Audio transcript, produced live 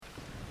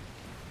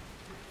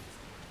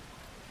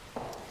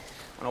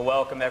I want to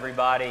welcome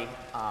everybody.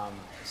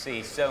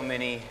 See so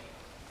many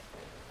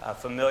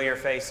familiar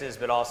faces,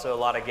 but also a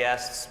lot of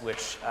guests,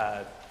 which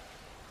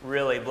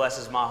really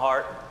blesses my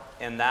heart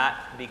in that,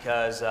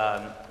 because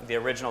the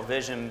original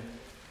vision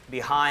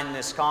behind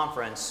this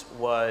conference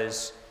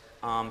was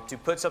to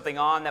put something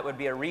on that would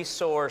be a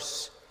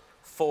resource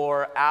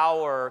for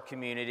our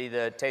community,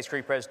 the Taste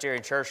Creek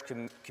Presbyterian Church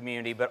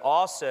community, but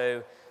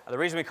also the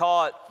reason we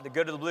call it the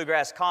Good of the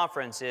Bluegrass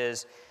Conference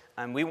is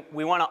we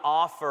want to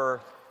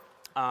offer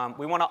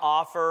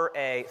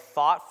a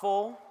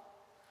thoughtful,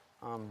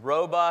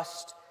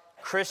 robust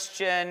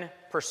Christian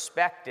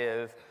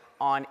perspective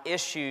on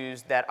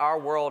issues that our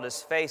world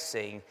is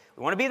facing.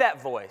 We want to be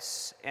that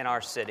voice in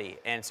our city,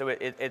 and so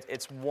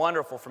it's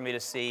wonderful for me to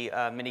see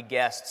many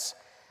guests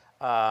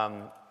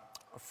from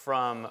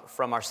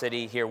our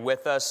city here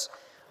with us.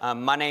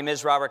 My name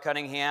is Robert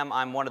Cunningham.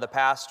 I'm one of the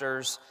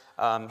pastors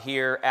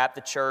here at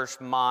the church.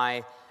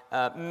 My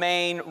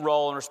main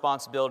role and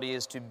responsibility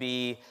is to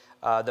be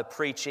the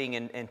preaching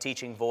and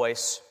teaching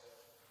voice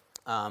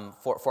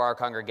for our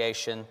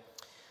congregation.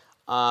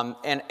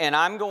 And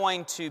I'm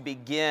going to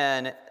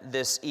begin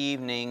this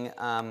evening.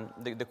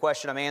 The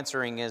question I'm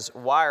answering is,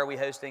 why are we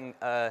hosting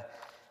a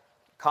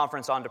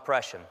conference on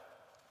depression?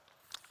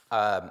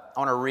 I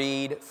want to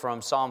read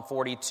from Psalm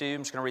 42.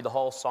 I'm just going to read the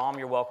whole psalm.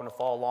 You're welcome to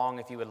follow along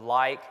if you would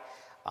like.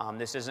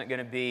 This isn't going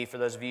to be, for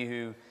those of you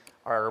who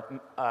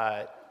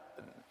are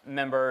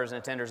members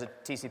and attenders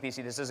at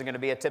TCPC, this isn't going to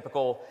be a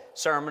typical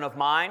sermon of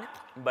mine,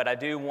 but I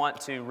do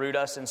want to root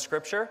us in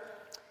Scripture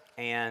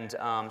and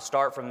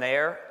start from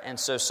there. And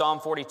so Psalm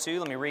 42,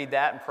 let me read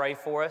that and pray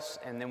for us,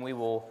 and then we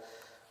will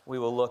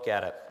look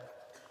at it.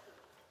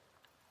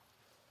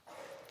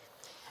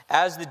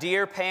 As the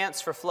deer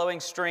pants for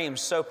flowing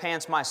streams, so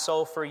pants my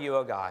soul for you,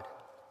 O God.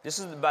 This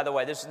is, by the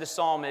way, this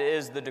psalm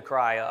is the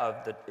cry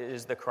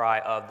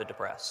of the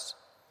depressed.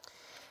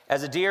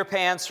 As a deer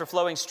pants for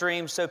flowing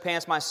streams, so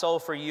pants my soul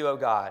for you, O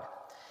God.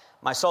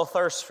 My soul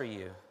thirsts for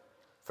you,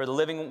 for the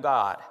living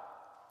God.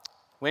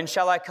 When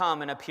shall I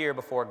come and appear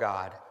before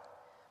God?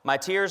 My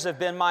tears have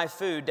been my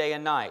food day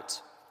and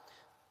night,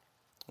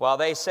 while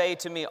they say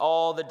to me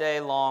all the day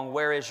long,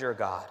 where is your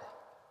God?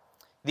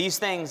 These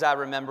things I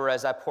remember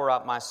as I pour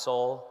out my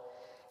soul,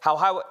 how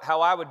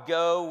I would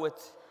go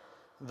with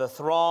the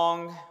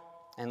throng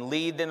and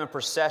lead them in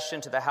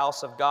procession to the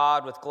house of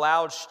God with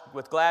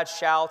glad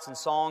shouts and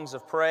songs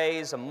of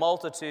praise, a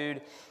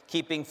multitude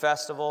keeping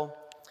festival.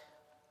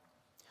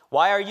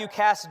 Why are you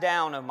cast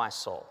down, O my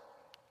soul?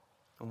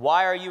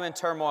 Why are you in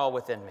turmoil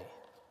within me?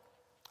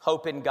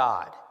 Hope in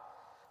God,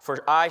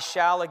 for I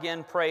shall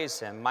again praise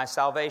Him, my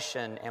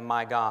salvation and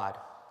my God.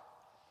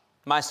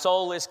 My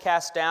soul is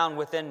cast down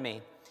within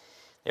me.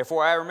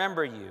 Therefore I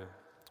remember you,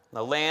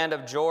 the land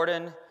of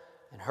Jordan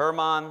and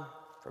Hermon,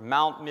 from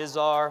Mount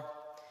Mizar.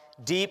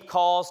 Deep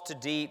calls to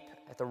deep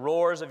at the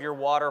roars of your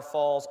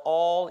waterfalls.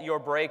 All your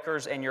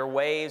breakers and your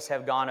waves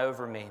have gone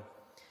over me.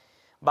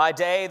 By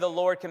day the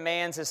Lord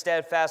commands His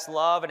steadfast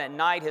love, and at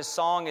night His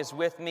song is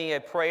with me,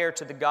 a prayer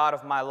to the God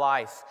of my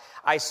life.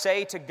 I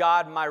say to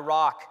God, my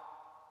rock,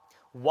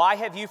 why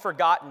have you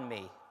forgotten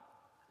me?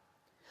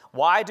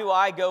 Why do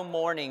I go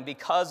mourning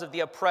because of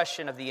the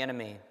oppression of the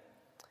enemy?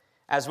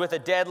 As with a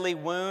deadly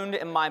wound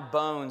in my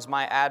bones,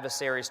 my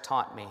adversaries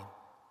taunt me,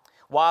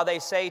 while they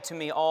say to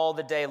me all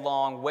the day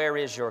long, where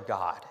is your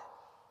God?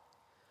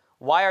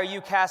 Why are you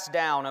cast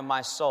down, O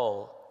my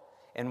soul?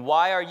 And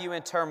why are you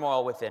in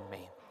turmoil within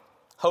me?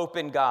 Hope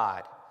in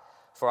God,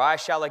 for I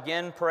shall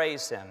again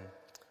praise Him,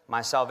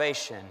 my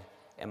salvation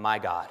and my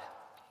God.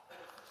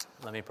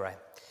 Let me pray.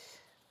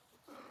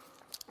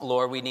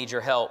 Lord, we need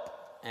your help,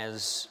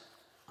 as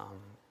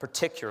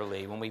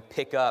particularly when we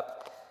pick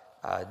up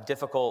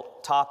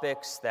difficult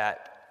topics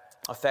that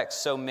affect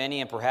so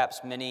many, and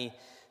perhaps many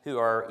who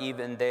are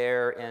even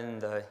there in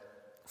the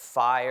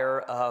fire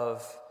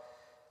of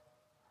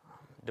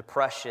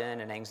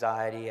depression and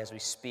anxiety as we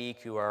speak,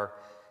 who are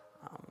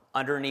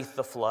underneath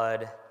the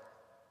flood.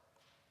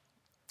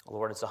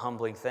 Lord, it's a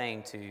humbling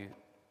thing to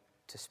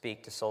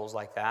speak to souls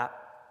like that.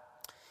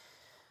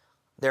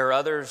 There are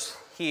others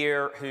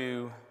here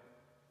who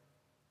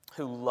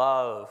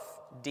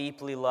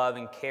deeply love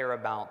and care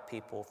about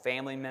people,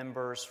 family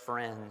members,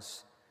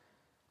 friends,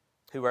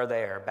 who are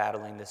there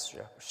battling this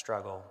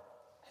struggle.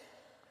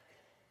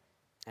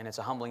 And it's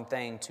a humbling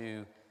thing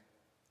to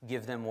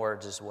give them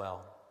words as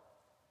well.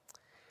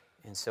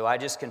 And so I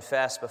just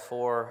confess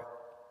before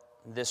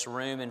this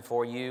room and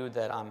for you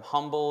that I'm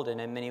humbled and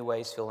in many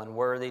ways feel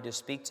unworthy to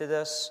speak to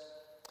this.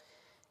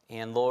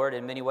 And Lord,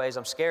 in many ways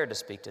I'm scared to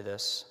speak to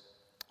this,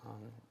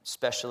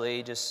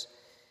 especially just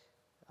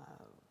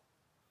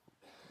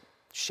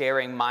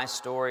sharing my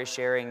story,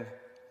 sharing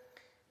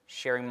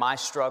my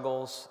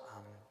struggles.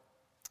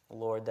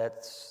 Lord,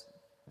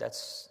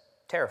 that's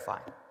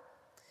terrifying.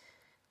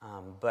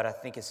 But I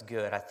think it's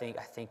good. I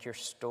think your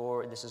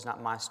story, this is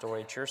not my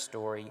story, it's your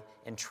story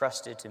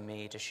entrusted to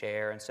me to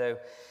share. And so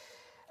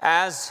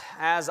as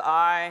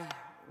I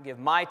give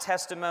my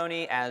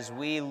testimony, as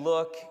we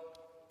look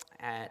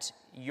at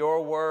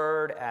your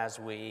word, as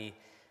we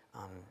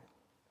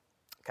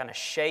kind of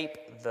shape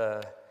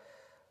the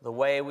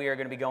way we are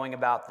going to be going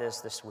about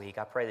this week.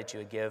 I pray that you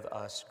would give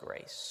us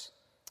grace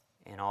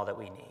in all that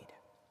we need.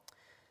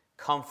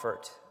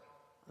 Comfort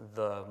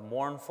the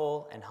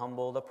mournful and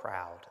humble the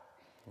proud.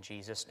 In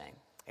Jesus' name,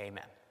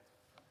 amen.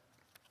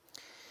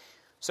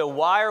 So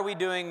why are we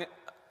doing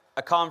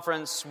a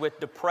conference with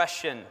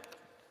depression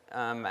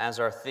as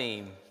our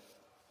theme?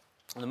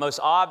 The most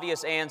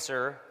obvious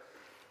answer,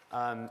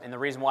 and the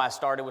reason why I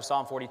started with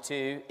Psalm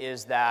 42,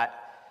 is that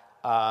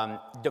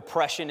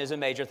depression is a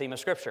major theme of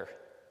Scripture.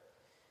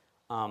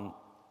 One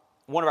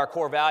of our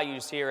core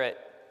values here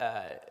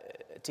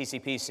at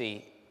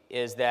TCPC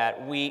is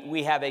that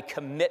we have a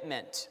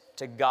commitment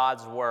to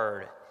God's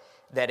Word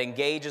that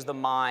engages the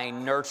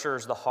mind,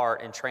 nurtures the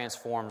heart, and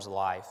transforms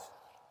life.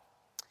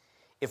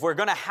 If we're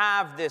going to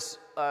have this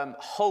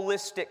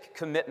holistic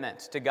commitment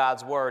to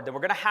God's Word, then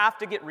we're going to have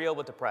to get real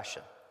with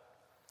depression.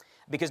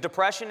 Because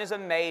depression is a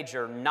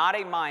major, not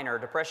a minor,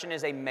 depression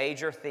is a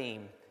major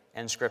theme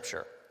in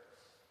Scripture.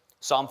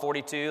 Psalm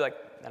 42,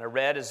 that I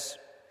read, is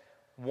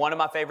one of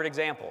my favorite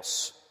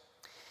examples.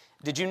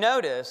 Did you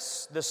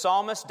notice the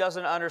psalmist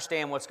doesn't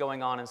understand what's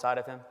going on inside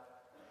of him?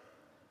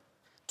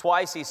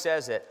 Twice he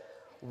says it.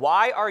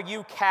 Why are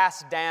you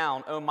cast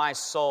down, O my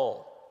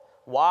soul?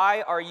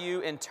 Why are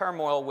you in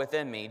turmoil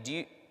within me? Do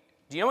you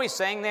know what he's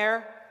saying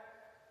there?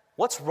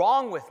 What's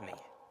wrong with me?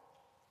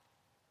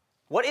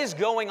 What is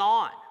going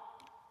on?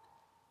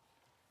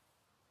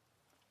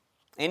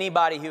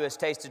 Anybody who has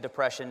tasted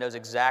depression knows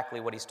exactly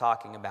what he's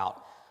talking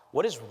about.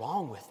 What is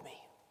wrong with me?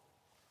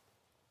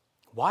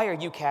 Why are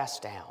you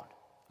cast down?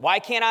 Why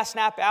can't I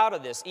snap out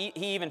of this? He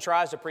even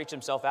tries to preach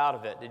himself out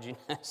of it. Did you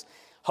notice?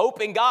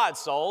 Hope in God,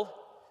 soul.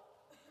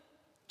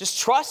 Just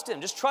trust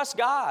Him. Just trust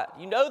God.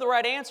 You know the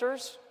right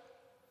answers.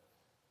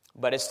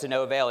 But it's to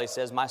no avail. He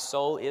says, my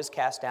soul is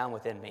cast down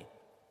within me.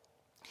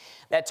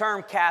 That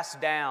term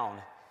cast down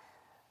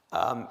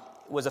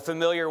was a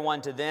familiar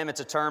one to them.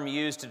 It's a term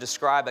used to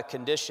describe a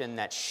condition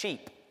that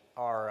sheep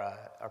are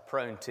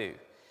prone to.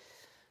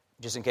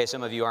 Just in case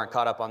some of you aren't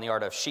caught up on the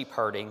art of sheep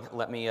herding,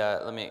 let me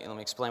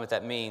explain what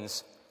that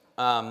means.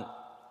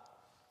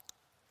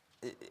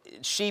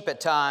 Sheep at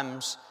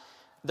times,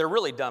 they're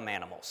really dumb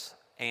animals,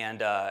 and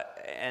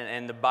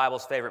the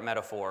Bible's favorite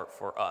metaphor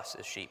for us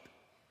is sheep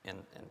in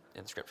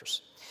the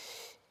Scriptures.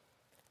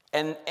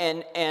 And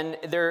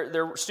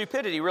their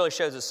stupidity really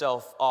shows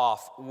itself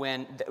off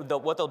when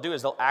what they'll do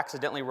is they'll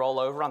accidentally roll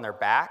over on their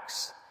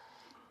backs.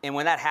 And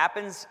when that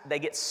happens, they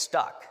get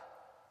stuck.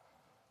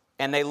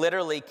 And they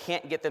literally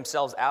can't get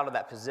themselves out of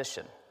that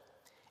position.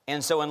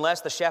 And so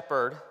unless the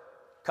shepherd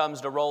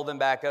comes to roll them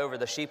back over,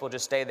 the sheep will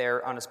just stay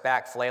there on its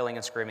back, flailing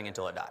and screaming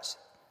until it dies.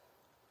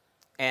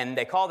 And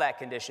they call that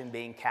condition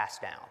being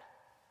cast down.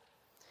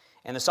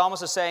 And the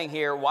psalmist is saying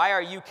here, why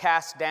are you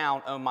cast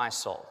down, O my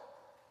soul?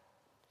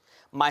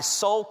 My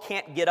soul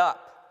can't get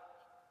up.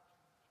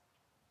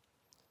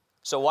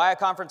 So why a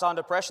conference on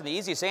depression? The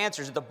easiest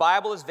answer is that the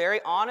Bible is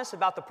very honest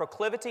about the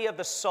proclivity of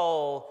the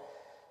soul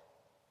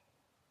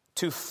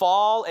to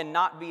fall and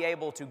not be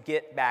able to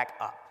get back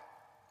up.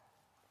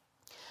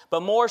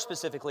 But more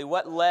specifically,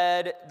 what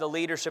led the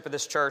leadership of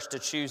this church to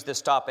choose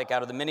this topic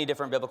out of the many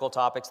different biblical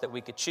topics that we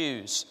could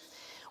choose?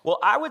 Well,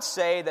 I would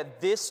say that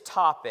this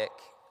topic,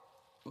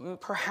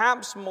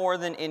 perhaps more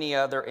than any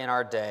other in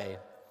our day,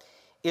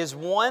 is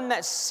one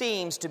that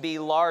seems to be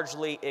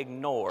largely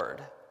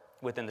ignored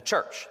within the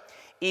church.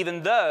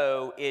 Even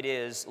though it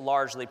is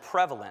largely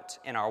prevalent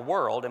in our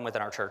world and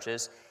within our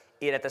churches,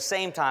 it at the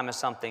same time is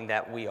something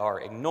that we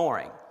are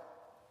ignoring.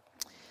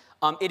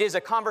 It is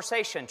a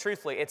conversation,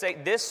 truthfully.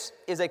 This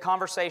is a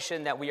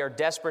conversation that we are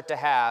desperate to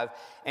have,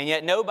 and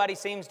yet nobody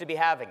seems to be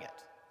having it.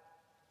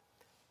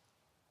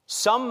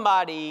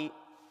 Somebody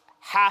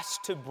has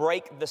to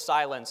break the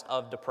silence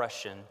of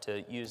depression,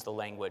 to use the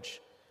language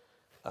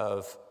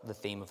of the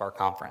theme of our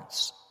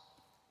conference.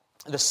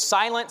 The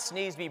silence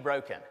needs to be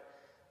broken.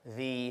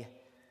 The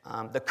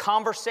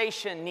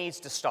conversation needs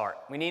to start.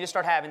 We need to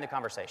start having the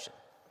conversation.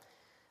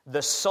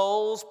 The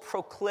soul's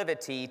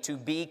proclivity to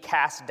be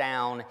cast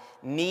down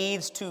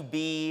needs to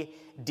be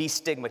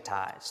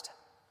destigmatized.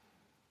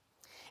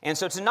 And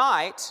so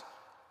tonight,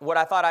 what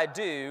I thought I'd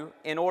do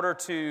in order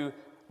to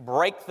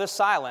break the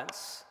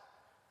silence,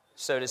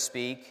 so to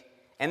speak,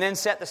 and then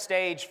set the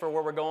stage for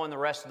where we're going the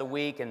rest of the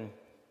week and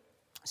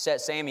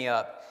set Sammy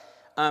up,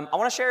 I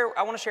want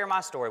to share my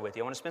story with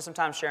you. I want to spend some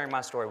time sharing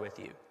my story with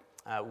you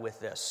with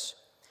this.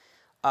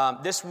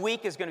 This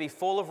week is going to be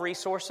full of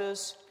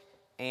resources.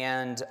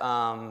 And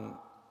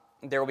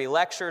there will be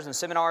lectures and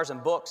seminars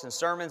and books and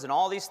sermons and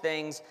all these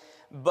things.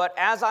 But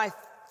as I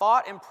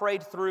thought and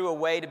prayed through a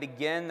way to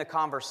begin the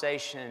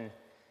conversation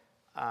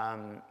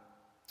and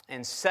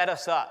set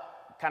us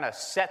up, kind of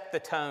set the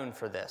tone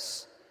for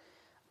this,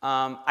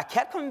 I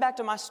kept coming back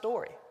to my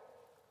story.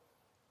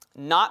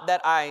 Not that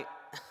I'm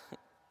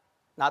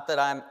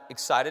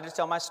excited to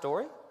tell my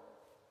story,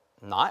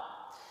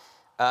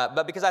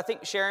 but because I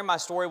think sharing my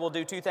story will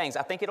do two things.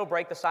 I think it'll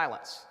break the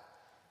silence.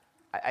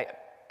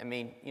 I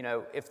mean, you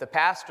know, if the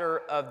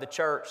pastor of the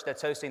church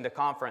that's hosting the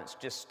conference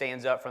just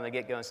stands up from the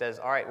get-go and says,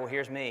 all right, well,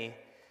 here's me,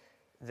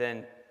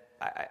 then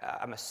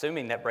I'm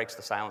assuming that breaks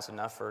the silence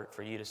enough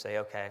for you to say,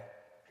 okay,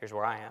 here's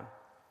where I am.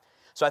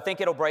 So I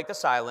think it'll break the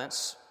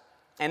silence.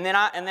 And then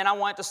I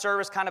want it to serve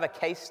as kind of a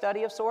case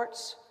study of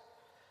sorts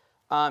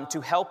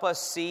to help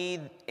us see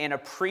and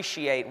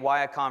appreciate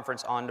why a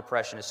conference on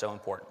depression is so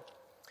important.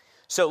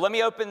 So let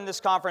me open this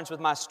conference with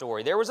my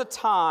story. There was a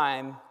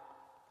time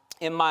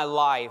in my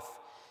life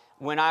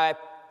when I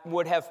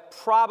would have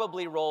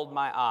probably rolled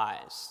my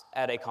eyes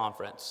at a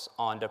conference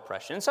on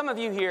depression. And some of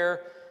you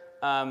here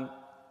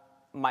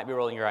might be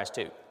rolling your eyes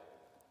too.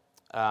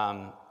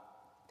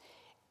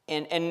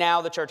 And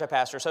now the church I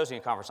pastor is hosting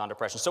a conference on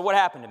depression. So what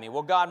happened to me?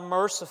 Well, God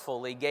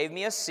mercifully gave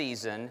me a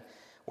season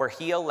where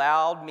He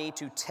allowed me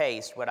to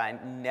taste what I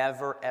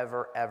never,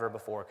 ever, ever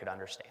before could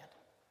understand.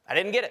 I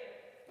didn't get it.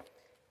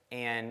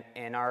 And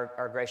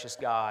our gracious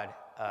God,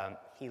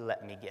 He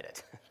let me get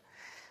it.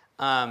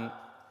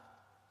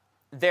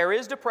 There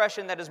is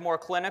depression that is more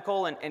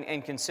clinical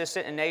and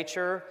consistent in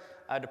nature.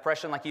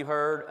 Depression, like you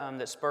heard,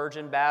 that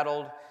Spurgeon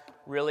battled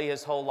really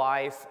his whole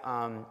life.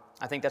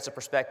 I think that's a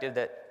perspective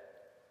that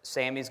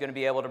Sammy's going to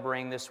be able to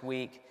bring this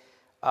week.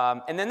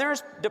 And then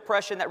there's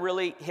depression that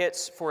really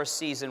hits for a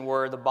season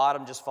where the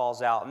bottom just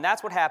falls out. And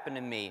that's what happened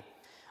to me.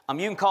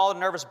 You can call it a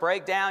nervous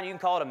breakdown. You can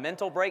call it a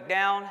mental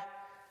breakdown.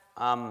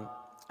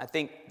 I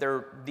think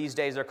these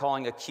days they're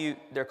calling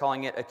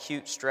it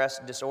acute stress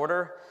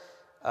disorder.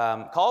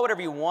 Call it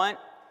whatever you want.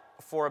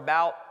 For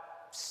about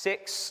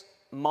 6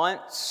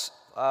 months,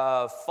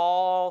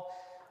 fall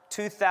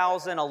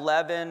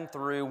 2011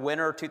 through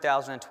winter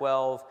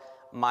 2012,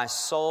 my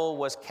soul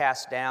was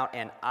cast down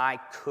and I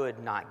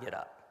could not get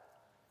up.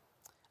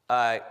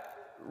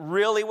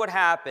 Really what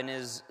happened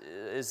is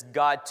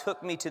God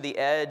took me to the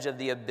edge of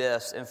the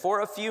abyss, and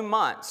for a few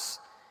months,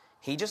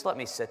 He just let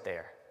me sit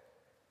there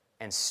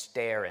and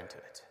stare into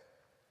it.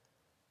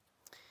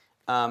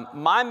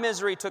 My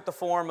misery took the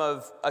form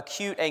of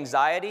acute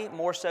anxiety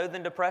more so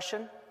than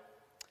depression,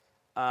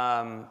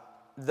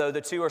 though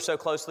the two are so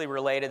closely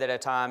related that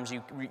at times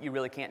you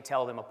really can't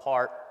tell them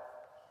apart.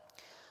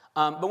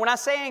 But when I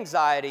say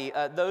anxiety,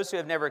 those who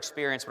have never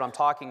experienced what I'm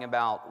talking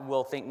about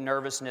will think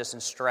nervousness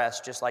and stress,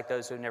 just like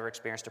those who have never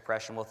experienced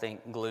depression will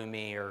think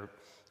gloomy or,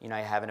 you're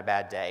having a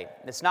bad day.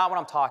 It's not what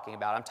I'm talking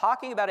about. I'm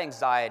talking about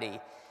anxiety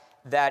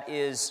that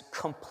is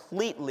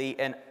completely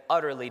and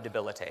utterly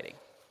debilitating.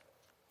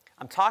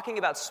 I'm talking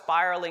about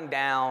spiraling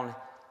down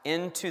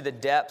into the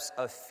depths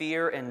of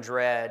fear and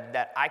dread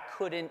that I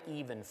couldn't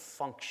even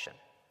function.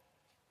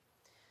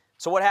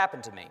 So what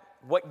happened to me?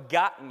 What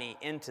got me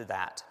into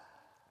that?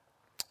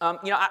 I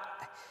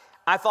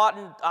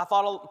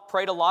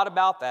prayed a lot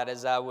about that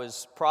as I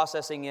was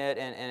processing it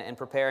and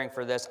preparing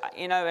for this.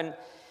 And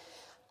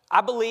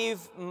I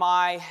believe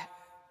my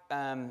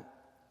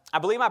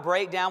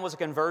breakdown was a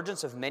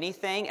convergence of many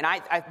things.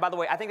 And by the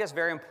way, I think that's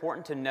very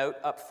important to note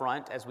up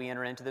front as we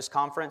enter into this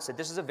conference, that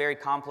this is a very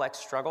complex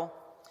struggle.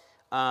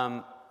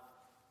 And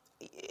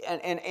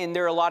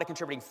there are a lot of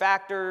contributing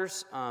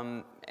factors,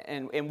 and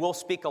we'll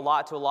speak a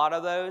lot to a lot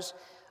of those.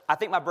 I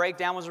think my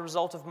breakdown was a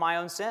result of my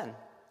own sin.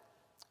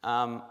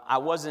 I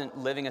wasn't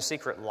living a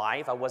secret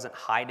life. I wasn't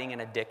hiding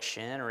an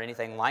addiction or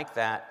anything like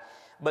that.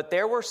 But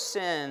there were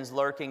sins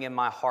lurking in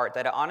my heart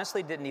that I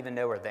honestly didn't even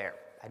know were there.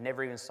 I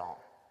never even saw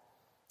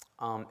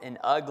them. An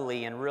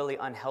ugly and really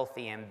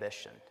unhealthy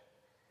ambition,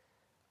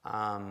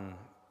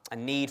 a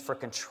need for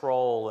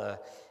control,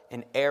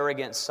 an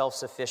arrogant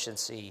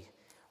self-sufficiency,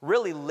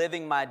 really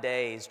living my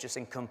days just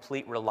in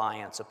complete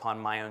reliance upon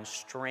my own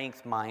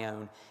strength, my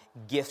own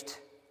gift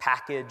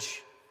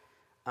package.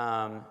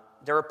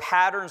 There were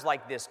patterns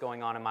like this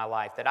going on in my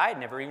life that I had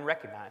never even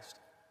recognized.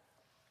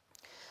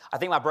 I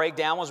think my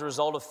breakdown was a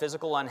result of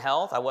physical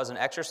unhealth. I wasn't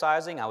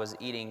exercising. I was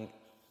eating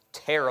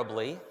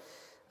terribly.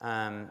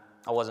 I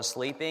wasn't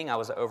sleeping. I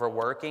was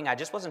overworking. I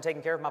just wasn't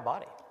taking care of my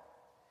body.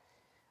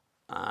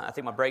 I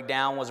think my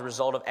breakdown was a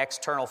result of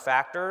external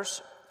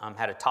factors.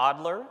 Had a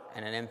toddler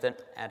and an infant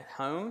at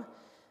home.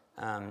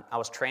 I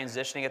was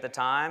transitioning at the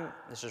time.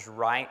 This is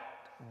right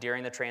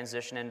during the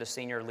transition into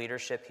senior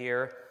leadership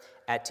here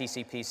at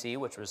TCPC,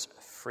 which was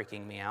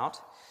freaking me out.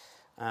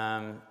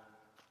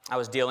 I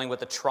was dealing with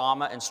the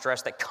trauma and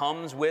stress that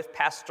comes with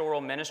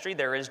pastoral ministry.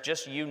 There is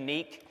just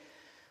unique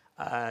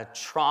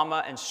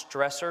trauma and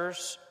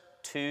stressors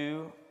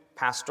to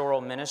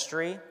pastoral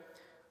ministry,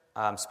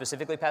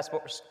 specifically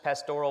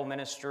pastoral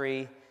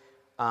ministry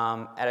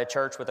at a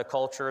church with a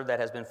culture that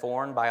has been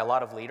formed by a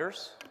lot of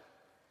leaders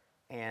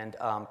and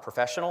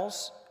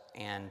professionals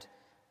and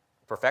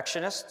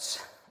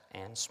perfectionists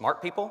and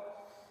smart people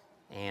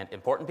and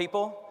important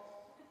people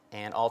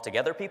and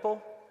altogether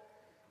people.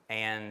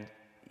 And,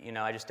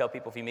 I just tell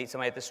people, if you meet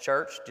somebody at this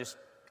church, just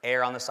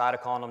err on the side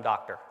of calling them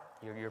doctor.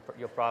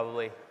 You'll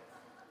probably...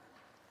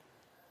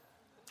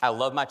 I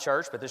love my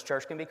church, but this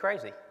church can be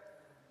crazy.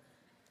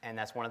 And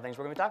that's one of the things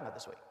we're going to be talking about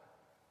this week.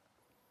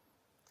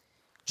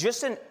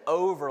 Just an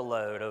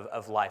overload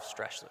of life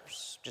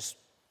stressors, just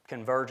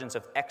convergence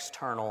of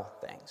external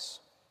things.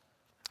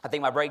 I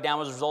think my breakdown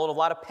was a result of a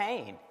lot of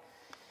pain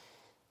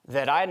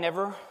that I had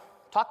never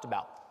talked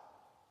about,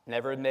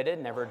 never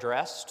admitted, never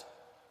addressed.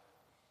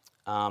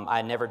 I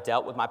had never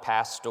dealt with my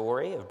past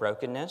story of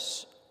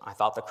brokenness. I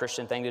thought the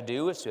Christian thing to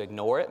do was to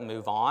ignore it and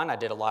move on. I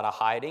did a lot of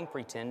hiding,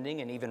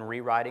 pretending, and even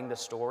rewriting the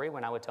story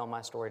when I would tell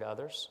my story to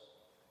others.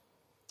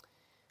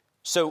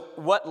 So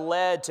what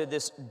led to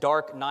this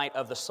dark night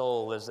of the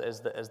soul, as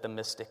the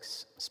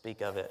mystics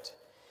speak of it?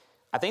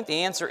 I think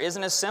the answer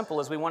isn't as simple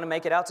as we want to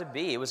make it out to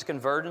be. It was a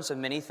convergence of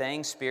many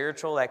things: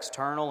 spiritual,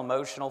 external,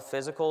 emotional,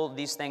 physical.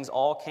 These things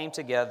all came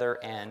together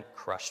and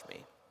crushed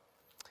me.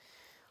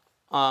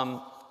 And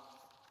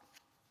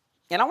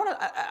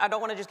I don't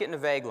want to just get into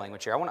vague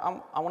language here. I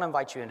want to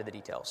invite you into the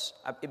details.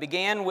 It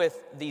began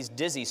with these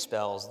dizzy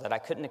spells that I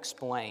couldn't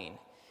explain.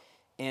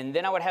 And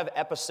then I would have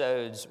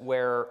episodes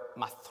where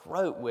my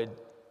throat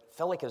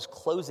felt like it was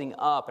closing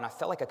up, and I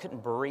felt like I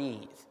couldn't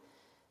breathe.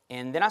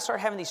 And then I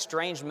started having these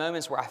strange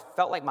moments where I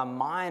felt like my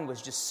mind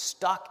was just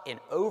stuck in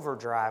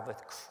overdrive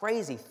with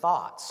crazy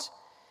thoughts.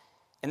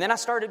 And then I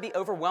started to be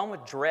overwhelmed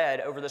with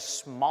dread over the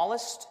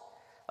smallest,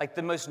 like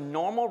the most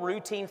normal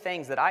routine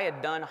things that I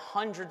had done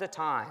hundreds of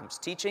times,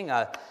 teaching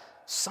a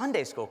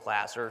Sunday school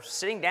class or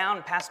sitting down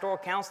in pastoral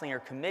counseling or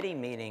committee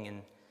meeting,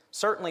 and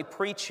certainly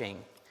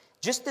preaching.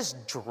 Just this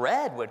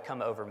dread would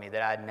come over me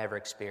that I had never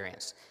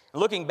experienced.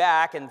 And looking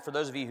back, and for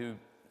those of you who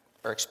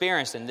are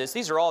experiencing this,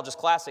 these are all just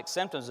classic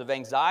symptoms of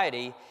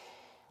anxiety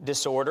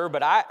disorder,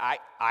 but I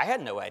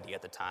had no idea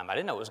at the time. I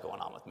didn't know what was going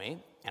on with me,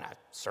 and I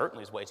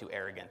certainly was way too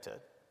arrogant to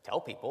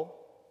tell people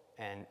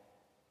and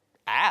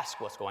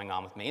ask what's going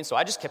on with me. And so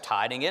I just kept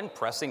hiding it and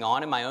pressing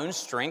on in my own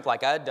strength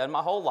like I had done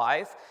my whole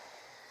life.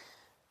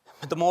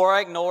 But the more I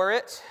ignore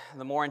it,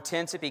 the more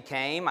intense it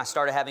became. I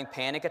started having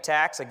panic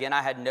attacks. Again,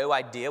 I had no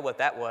idea what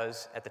that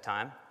was at the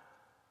time.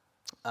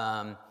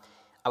 I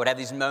would have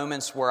these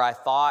moments where I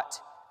thought,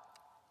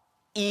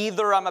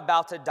 either I'm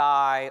about to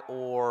die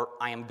or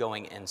I am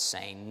going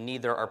insane.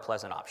 Neither are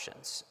pleasant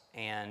options.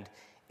 And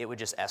it would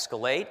just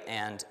escalate,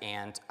 and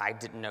I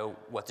didn't know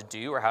what to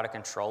do or how to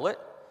control it.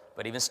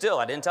 But even still,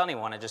 I didn't tell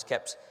anyone. I just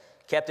kept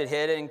it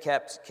hidden and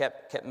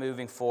kept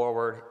moving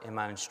forward in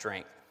my own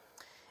strength.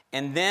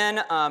 And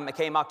then it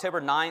came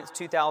October 9th,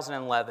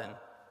 2011,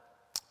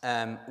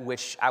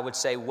 which I would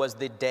say was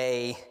the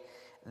day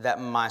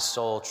that my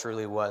soul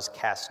truly was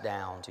cast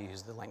down, to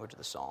use the language of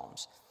the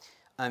Psalms.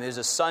 It was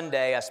a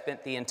Sunday. I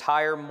spent the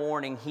entire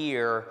morning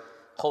here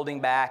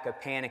holding back a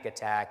panic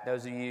attack.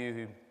 Those of you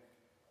who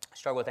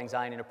struggle with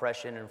anxiety and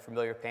depression and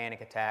familiar panic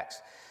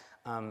attacks,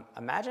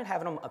 imagine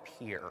having them up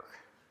here.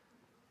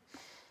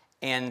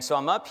 And so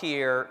I'm up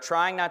here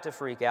trying not to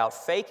freak out,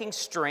 faking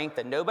strength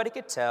that nobody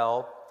could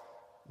tell.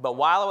 But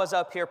while I was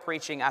up here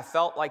preaching, I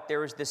felt like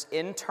there was this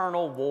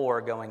internal war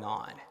going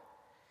on.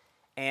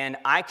 And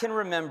I can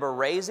remember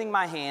raising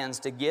my hands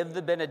to give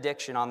the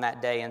benediction on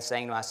that day and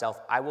saying to myself,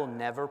 I will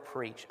never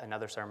preach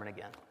another sermon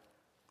again.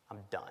 I'm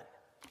done.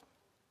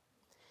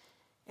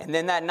 And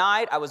then that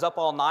night, I was up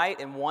all night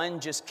in one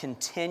just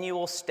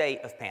continual state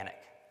of panic.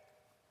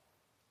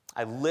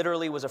 I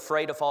literally was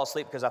afraid to fall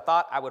asleep because I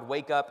thought I would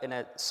wake up in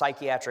a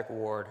psychiatric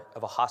ward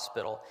of a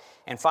hospital.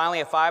 And finally,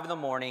 at 5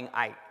 a.m,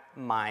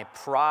 my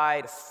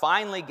pride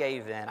finally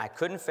gave in. I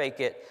couldn't fake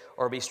it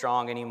or be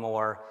strong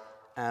anymore.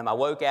 I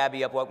woke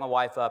Abby up, woke my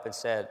wife up, and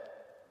said,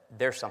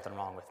 there's something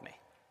wrong with me.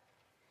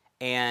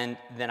 And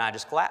then I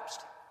just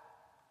collapsed.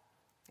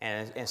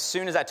 And as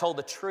soon as I told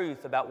the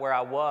truth about where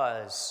I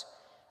was,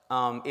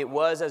 it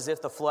was as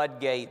if the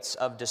floodgates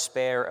of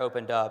despair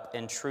opened up,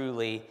 and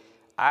truly,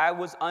 I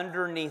was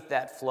underneath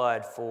that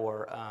flood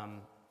for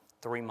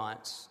 3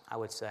 months, I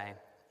would say,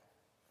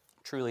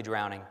 truly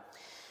drowning.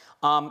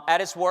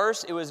 At its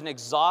worst, it was an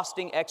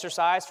exhausting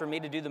exercise for me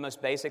to do the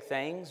most basic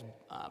things,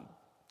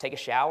 take a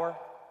shower,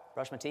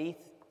 brush my teeth,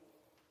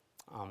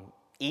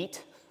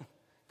 eat.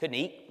 Couldn't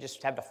eat,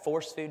 just had to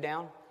force food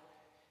down.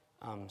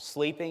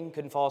 Sleeping,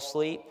 couldn't fall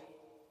asleep.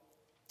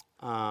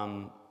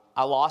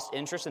 I lost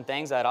interest in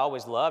things I'd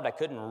always loved. I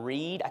couldn't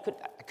read. I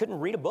couldn't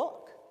read a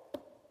book.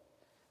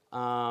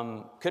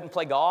 Couldn't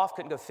play golf,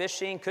 couldn't go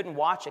fishing, couldn't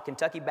watch a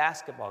Kentucky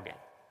basketball game.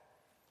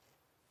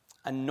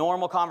 A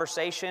normal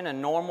conversation, a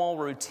normal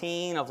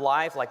routine of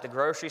life like the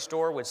grocery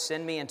store would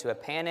send me into a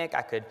panic.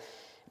 I could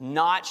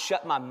not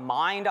shut my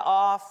mind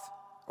off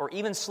or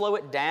even slow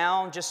it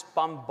down, just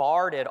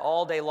bombarded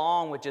all day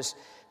long with just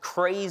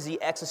crazy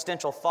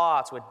existential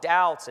thoughts, with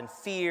doubts and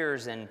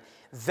fears and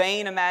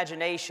vain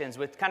imaginations,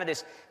 with kind of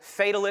this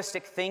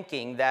fatalistic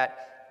thinking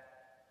that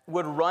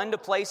would run to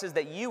places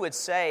that you would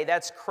say,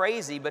 that's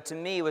crazy, but to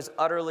me I was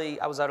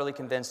utterly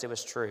convinced it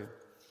was true.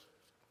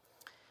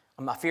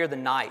 I fear the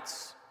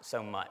nights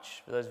so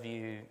much. For those of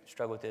you who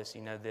struggle with this,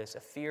 you know this. I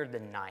feared the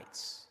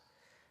nights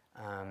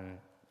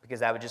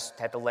because I would just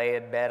have to lay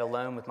in bed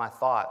alone with my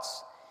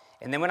thoughts.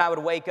 And then when I would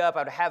wake up,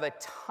 I would have a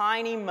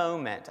tiny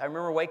moment. I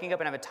remember waking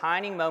up and have a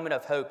tiny moment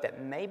of hope that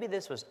maybe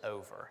this was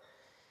over.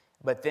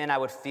 But then I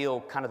would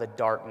feel kind of the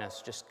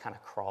darkness just kind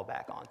of crawl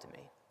back onto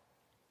me.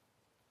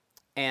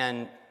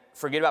 And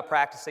forget about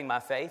practicing my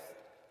faith.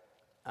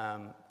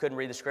 Couldn't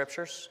read the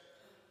scriptures.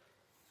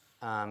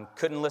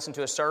 Couldn't listen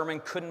to a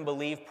sermon. Couldn't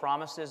believe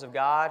promises of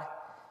God.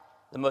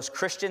 The most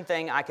Christian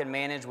thing I could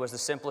manage was the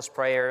simplest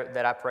prayer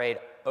that I prayed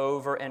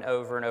over and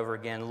over and over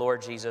again.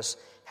 Lord Jesus,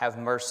 have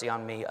mercy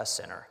on me, a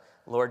sinner.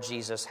 Lord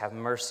Jesus, have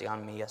mercy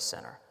on me, a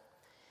sinner.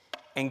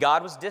 And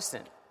God was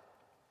distant.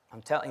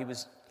 I'm telling you,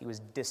 he was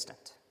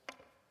distant.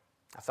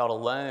 I felt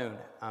alone,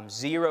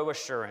 zero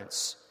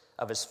assurance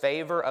of his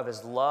favor, of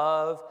his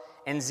love,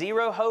 and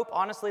zero hope,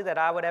 honestly, that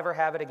I would ever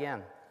have it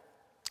again.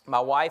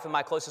 My wife and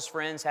my closest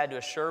friends had to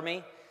assure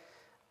me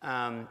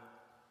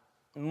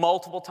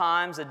multiple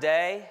times a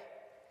day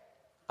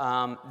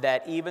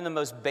that even the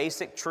most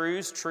basic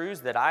truths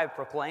that I have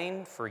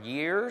proclaimed for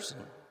years,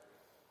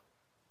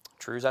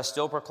 truths I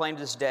still proclaim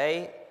to this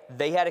day,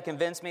 they had to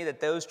convince me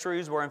that those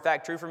truths were in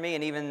fact true for me,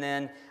 and even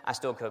then, I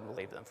still couldn't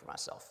believe them for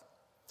myself.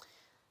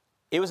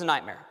 It was a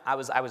nightmare. I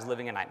was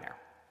living a nightmare.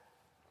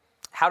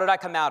 How did I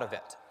come out of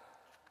it?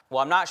 Well,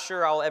 I'm not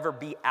sure I'll ever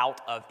be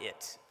out of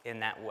it in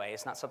that way.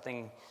 It's not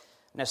something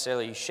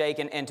necessarily you shake.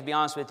 And to be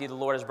honest with you, the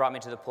Lord has brought me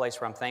to the place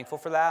where I'm thankful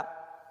for that.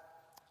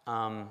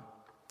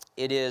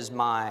 It is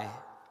my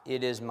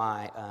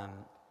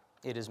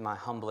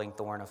humbling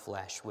thorn of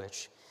flesh,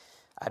 which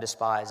I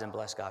despise and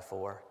bless God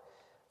for.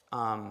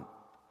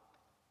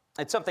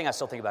 It's something I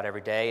still think about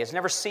every day. It's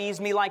never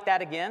seized me like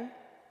that again.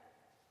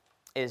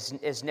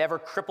 It's never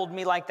crippled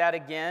me like that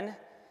again.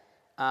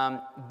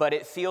 But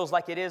it feels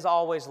like it is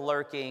always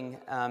lurking.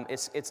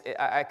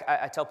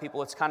 I tell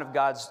people it's kind of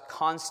God's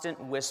constant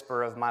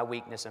whisper of my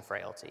weakness and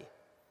frailty.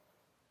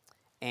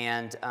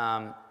 And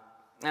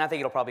I think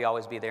it'll probably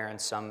always be there in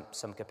some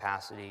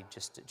capacity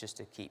just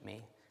to keep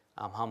me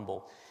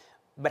humble.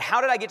 But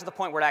how did I get to the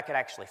point where I could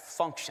actually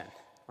function,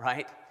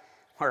 right?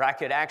 Where I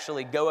could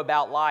actually go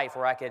about life,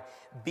 where I could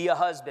be a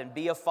husband,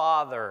 be a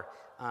father,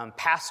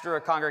 pastor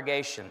a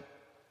congregation?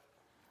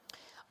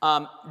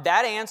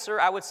 That answer,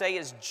 I would say,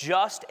 is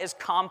just as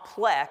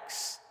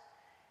complex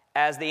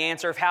as the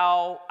answer of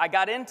how I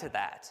got into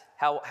that,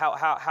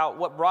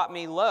 what brought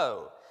me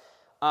low.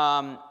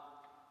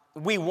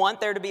 We want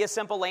there to be a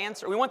simple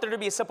answer. We want there to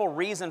be a simple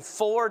reason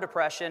for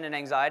depression and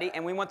anxiety,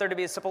 and we want there to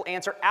be a simple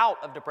answer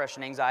out of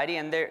depression and anxiety,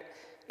 and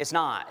it's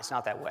not. It's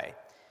not that way.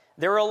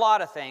 There were a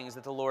lot of things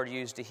that the Lord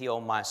used to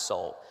heal my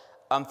soul.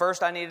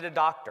 First, I needed a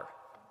doctor.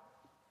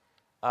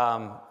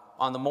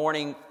 On the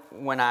morning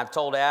when I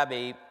told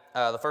Abby,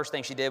 the first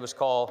thing she did was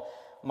call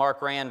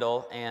Mark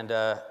Randall, and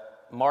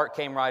Mark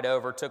came right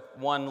over, took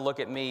one look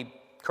at me,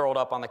 curled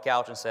up on the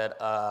couch, and said,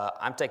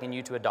 I'm taking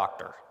you to a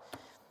doctor.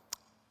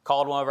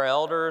 Called one of our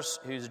elders,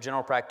 who's a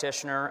general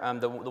practitioner,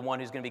 the one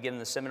who's going to be giving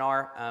the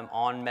seminar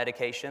on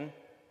medication,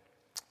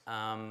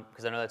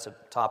 because I know that's a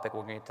topic,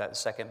 we'll get to that in a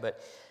second,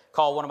 but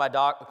called one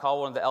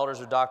of the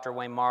elders of Dr.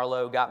 Wayne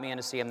Marlowe, got me in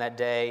to see him that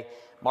day.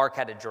 Mark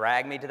had to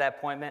drag me to that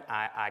appointment.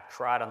 I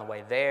cried on the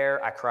way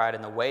there. I cried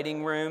in the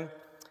waiting room.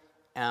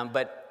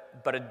 But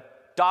a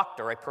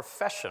doctor, a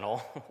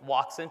professional,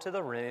 walks into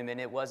the room, and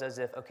it was as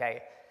if,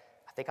 okay,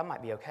 I think I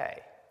might be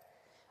okay.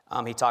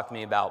 He talked to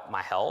me about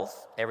my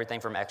health, everything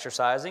from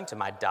exercising to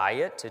my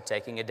diet to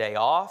taking a day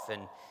off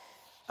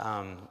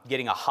and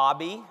getting a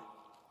hobby.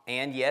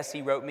 And yes,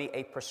 he wrote me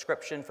a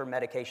prescription for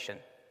medication.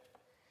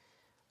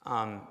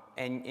 And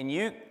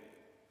you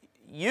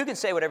can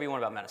say whatever you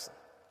want about medicine.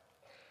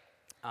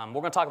 We're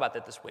going to talk about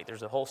that this week.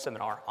 There's a whole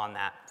seminar on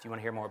that if you want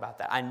to hear more about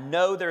that. I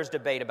know there's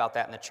debate about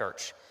that in the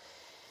church.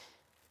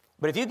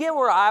 But if you get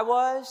where I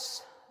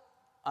was,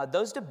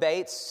 those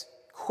debates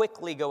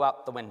quickly go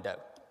out the window.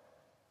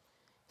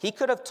 He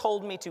could have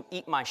told me to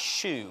eat my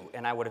shoe,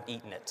 and I would have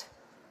eaten it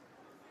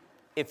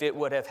if it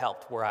would have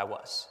helped where I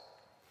was.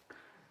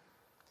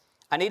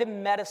 I needed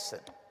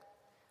medicine.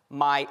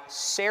 My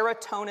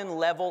serotonin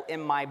level in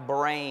my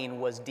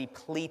brain was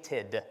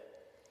depleted,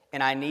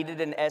 and I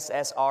needed an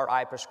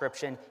SSRI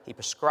prescription. He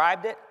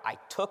prescribed it, I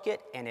took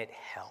it, and it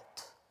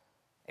helped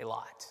a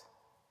lot.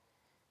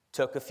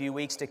 Took a few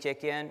weeks to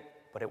kick in,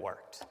 but it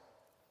worked.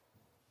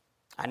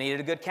 I needed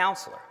a good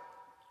counselor.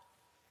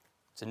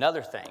 It's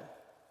another thing.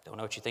 Don't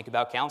know what you think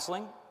about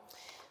counseling,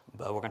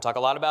 but we're going to talk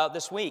a lot about it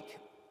this week.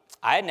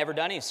 I had never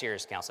done any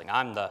serious counseling.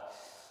 I'm the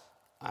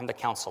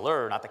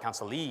counselor, not the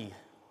counselee.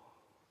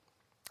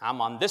 I'm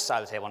on this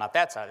side of the table, not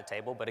that side of the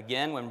table. But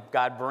again, when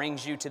God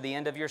brings you to the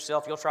end of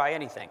yourself, you'll try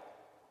anything.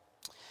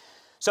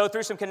 So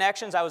through some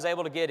connections, I was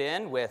able to get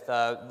in with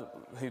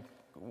who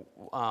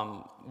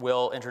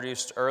Will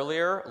introduced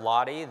earlier,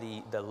 Lottie,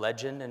 the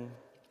legend in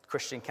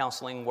Christian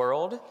counseling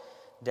world,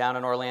 down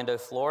in Orlando,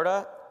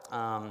 Florida.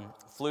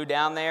 Flew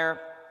down there,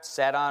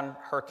 sat on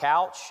her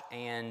couch,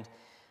 and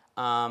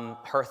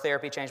her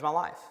therapy changed my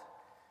life.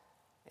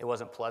 It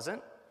wasn't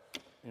pleasant.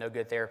 No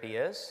good therapy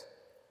is.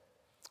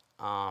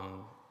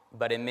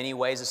 But in many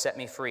ways, it set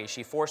me free.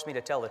 She forced me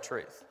to tell the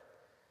truth.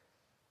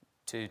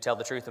 To tell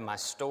the truth of my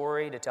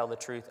story, to tell the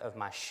truth of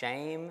my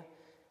shame,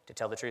 to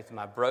tell the truth of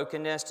my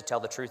brokenness, to tell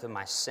the truth of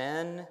my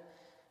sin.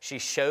 She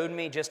showed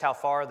me just how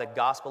far the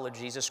gospel of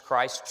Jesus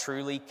Christ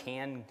truly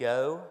can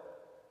go.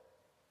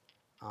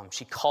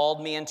 She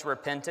called me into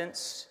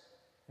repentance,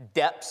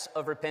 depths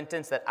of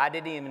repentance that I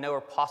didn't even know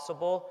were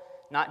possible.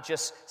 Not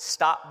just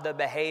stop the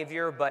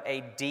behavior, but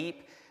a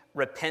deep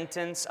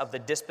repentance of the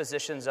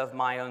dispositions of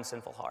my own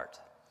sinful heart.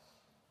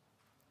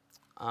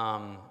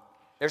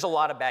 There's a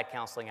lot of bad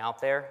counseling out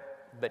there,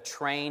 but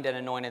trained and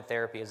anointed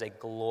therapy is a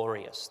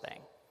glorious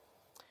thing.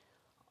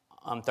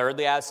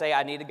 Thirdly, I would say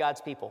I needed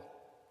God's people.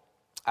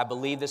 I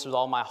believe this with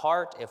all my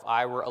heart. If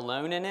I were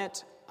alone in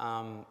it,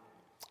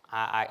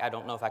 I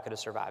don't know if I could have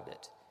survived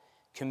it.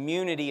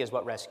 Community is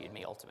what rescued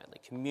me ultimately.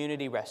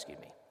 Community rescued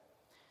me.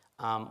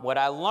 What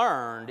I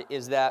learned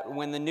is that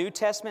when the New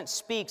Testament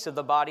speaks of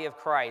the body of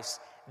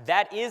Christ,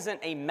 that isn't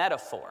a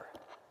metaphor.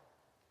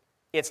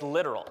 It's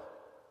literal.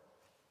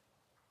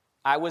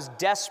 I was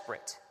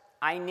desperate.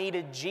 I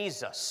needed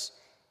Jesus.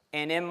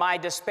 And in my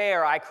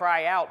despair, I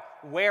cry out,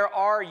 "Where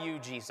are you,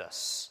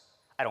 Jesus?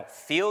 I don't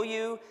feel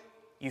you.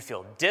 You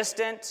feel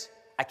distant.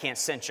 I can't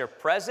sense your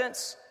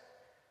presence."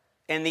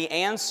 And the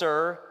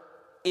answer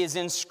is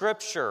in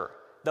Scripture.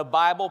 The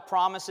Bible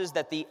promises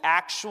that the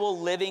actual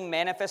living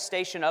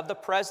manifestation of the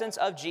presence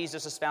of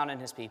Jesus is found in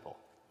his people.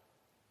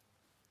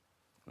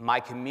 My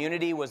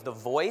community was the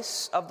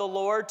voice of the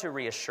Lord to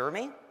reassure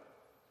me,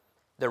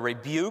 the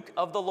rebuke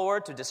of the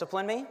Lord to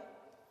discipline me,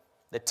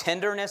 the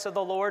tenderness of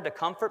the Lord to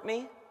comfort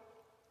me,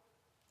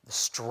 the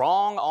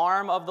strong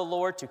arm of the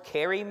Lord to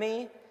carry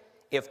me.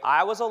 If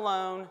I was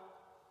alone,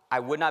 I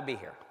would not be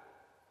here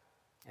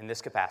in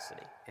this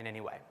capacity in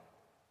any way.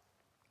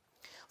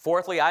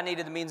 Fourthly, I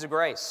needed the means of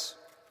grace.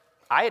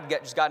 I had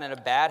just gotten in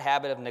a bad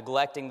habit of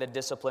neglecting the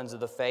disciplines of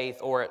the faith,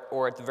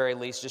 or at the very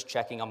least, just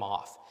checking them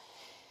off.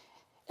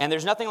 And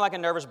there's nothing like a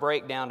nervous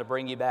breakdown to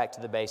bring you back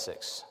to the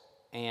basics.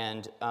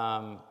 And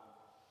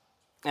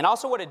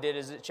also what it did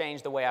is it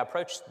changed the way I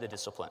approached the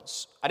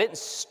disciplines. I didn't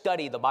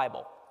study the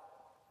Bible.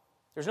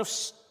 There's no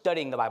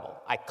studying the Bible.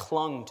 I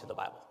clung to the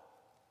Bible.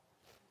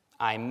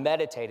 I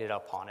meditated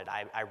upon it.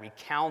 I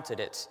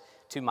recounted it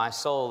to my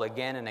soul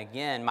again and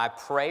again. My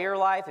prayer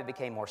life, it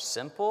became more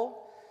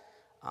simple,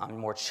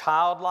 more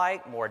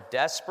childlike, more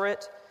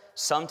desperate,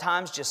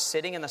 sometimes just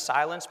sitting in the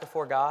silence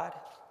before God.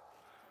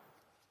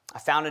 I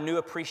found a new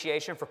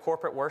appreciation for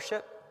corporate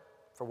worship,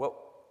 for what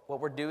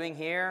we're doing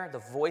here, the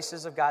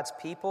voices of God's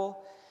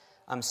people.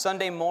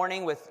 Sunday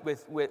morning with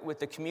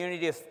the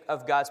community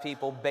of God's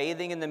people,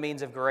 bathing in the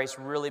means of grace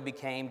really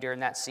became,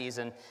 during that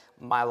season,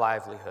 my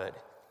livelihood.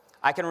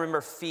 I can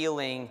remember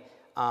feeling,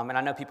 and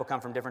I know people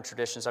come from different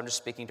traditions, I'm just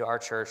speaking to our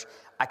church,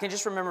 I can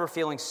just remember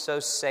feeling so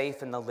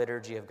safe in the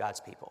liturgy of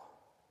God's people,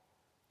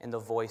 in the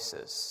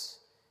voices,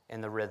 in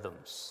the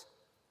rhythms.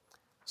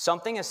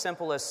 Something as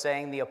simple as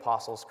saying the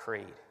Apostles'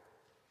 Creed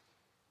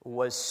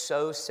was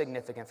so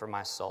significant for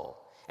my soul.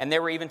 And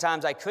there were even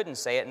times I couldn't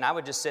say it, and I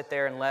would just sit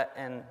there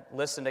and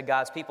listen to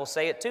God's people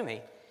say it to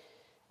me,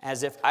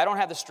 as if I don't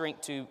have the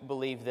strength to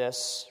believe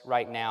this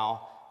right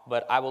now,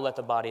 but I will let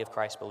the body of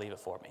Christ believe it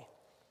for me.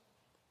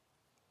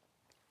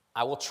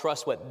 I will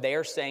trust what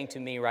they're saying to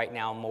me right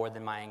now more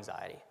than my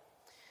anxiety.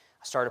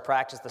 I started to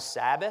practice the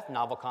Sabbath,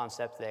 novel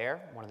concept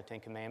there, one of the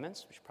 10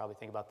 Commandments. We should probably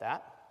think about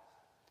that.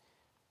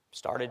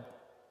 Started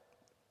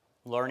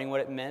learning what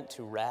it meant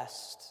to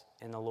rest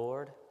in the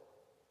Lord.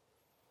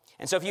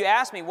 And so if you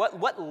ask me,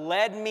 what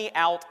led me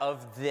out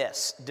of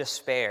this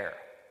despair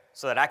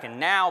so that I can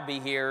now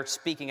be here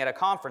speaking at a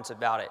conference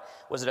about it?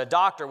 Was it a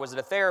doctor? Was it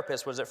a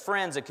therapist? Was it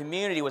friends, a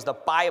community? Was it the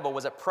Bible?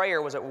 Was it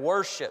prayer? Was it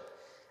worship?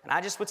 And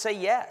I just would say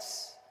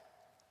yes.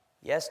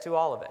 Yes to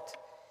all of it.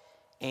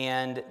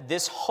 And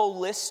this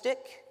holistic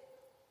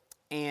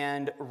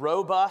and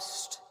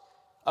robust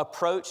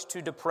approach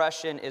to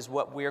depression is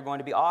what we're going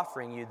to be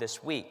offering you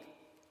this week.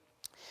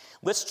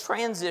 Let's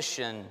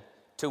transition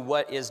to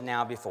what is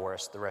now before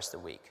us the rest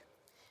of the week.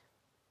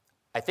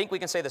 I think we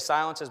can say the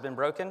silence has been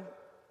broken.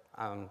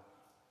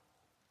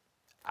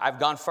 I've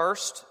gone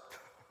first.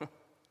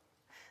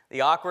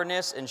 The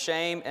awkwardness and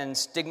shame and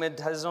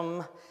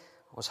stigmatism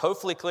was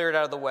hopefully cleared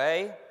out of the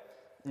way.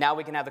 Now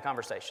we can have the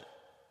conversation.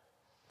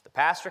 The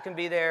pastor can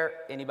be there.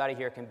 Anybody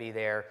here can be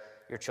there.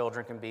 Your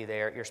children can be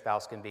there. Your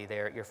spouse can be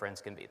there. Your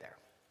friends can be there.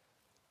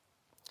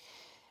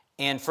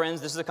 And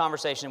friends, this is a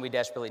conversation we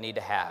desperately need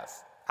to have.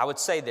 I would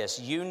say this.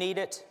 You need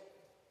it.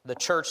 The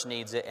church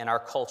needs it. And our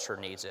culture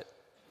needs it.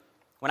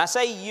 When I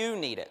say you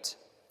need it,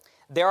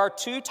 there are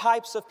two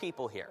types of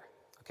people here.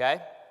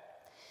 Okay?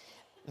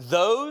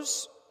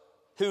 Those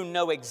who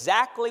know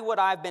exactly what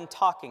I've been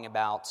talking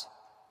about,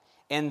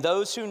 and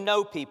those who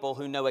know people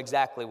who know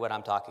exactly what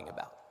I'm talking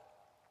about.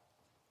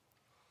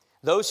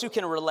 Those who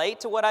can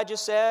relate to what I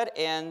just said,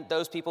 and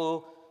those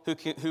people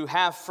who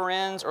have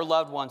friends or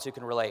loved ones who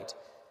can relate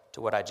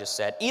to what I just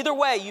said. Either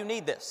way, you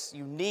need this.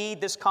 You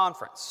need this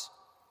conference.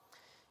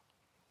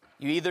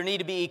 You either need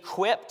to be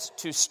equipped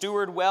to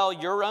steward well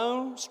your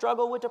own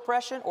struggle with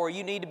depression, or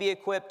you need to be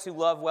equipped to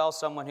love well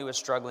someone who is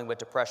struggling with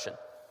depression.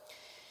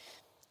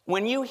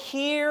 When you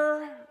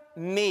hear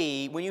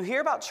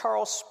about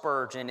Charles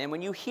Spurgeon, and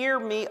when you hear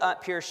me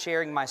up here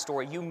sharing my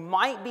story, you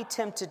might be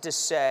tempted to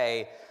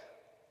say,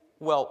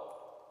 well,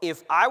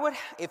 if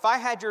I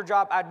had your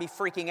job, I'd be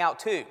freaking out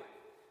too.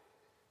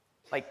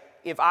 Like,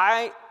 if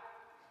I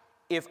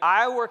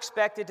were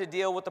expected to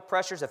deal with the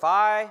pressures, if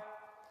I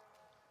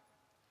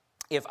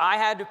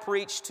had to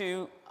preach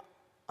to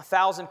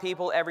 1,000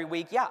 people every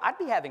week, yeah, I'd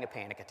be having a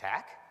panic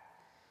attack.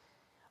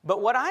 But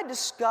what I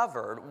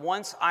discovered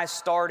once I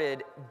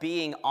started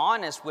being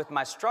honest with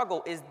my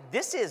struggle is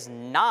this is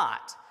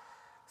not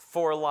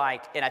for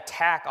like an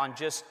attack on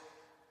just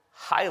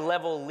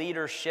high-level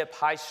leadership,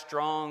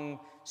 high-strung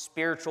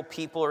spiritual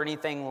people or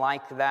anything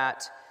like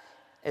that.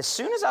 As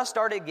soon as I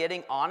started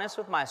getting honest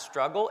with my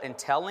struggle and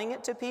telling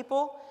it to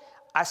people,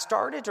 I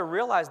started to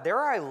realize there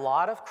are a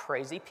lot of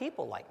crazy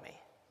people like me.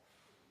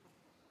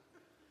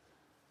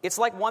 It's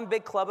like one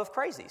big club of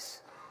crazies.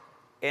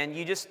 And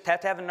you just have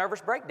to have a nervous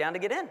breakdown to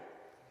get in.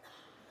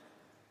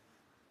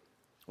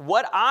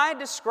 What I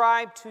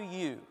describe to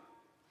you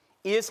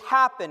is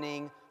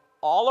happening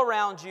all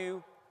around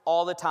you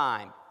all the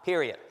time,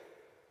 period.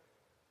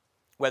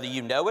 Whether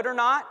you know it or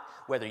not,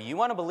 whether you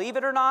want to believe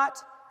it or not,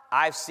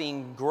 I've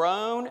seen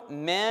grown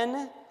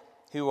men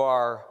who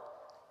are,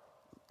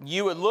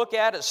 you would look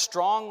at as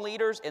strong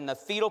leaders in the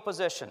fetal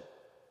position.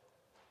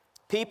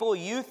 People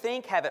you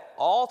think have it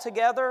all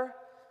together,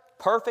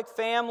 perfect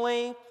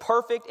family,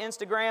 perfect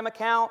Instagram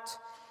account.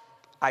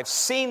 I've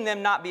seen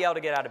them not be able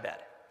to get out of bed.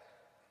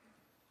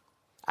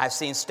 I've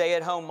seen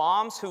stay-at-home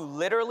moms who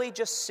literally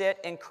just sit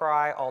and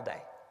cry all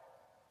day.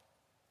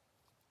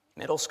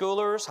 Middle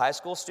schoolers, high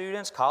school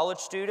students, college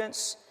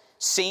students,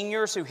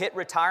 seniors who hit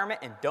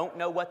retirement and don't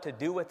know what to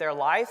do with their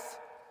life.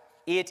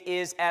 It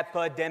is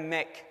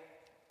epidemic.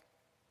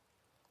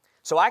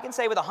 So I can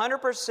say with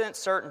 100%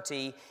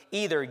 certainty,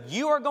 either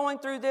you are going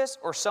through this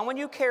or someone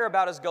you care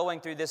about is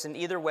going through this, and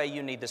either way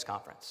you need this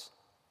conference.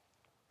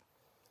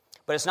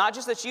 But it's not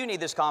just that you need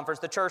this conference,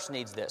 the church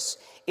needs this.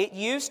 It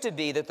used to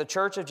be that the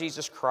Church of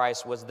Jesus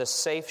Christ was the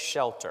safe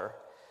shelter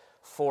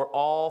for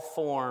all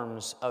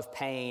forms of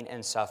pain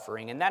and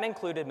suffering, and that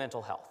included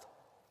mental health.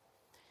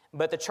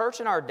 But the church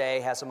in our day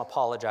has some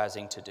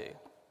apologizing to do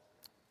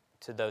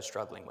to those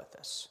struggling with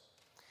this.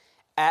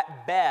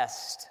 At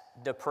best,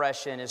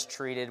 depression is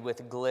treated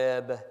with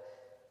glib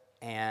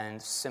and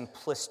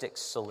simplistic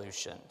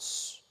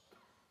solutions.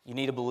 You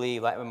need to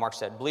believe, like Mark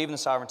said, believe in the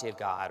sovereignty of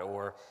God,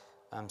 or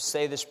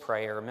say this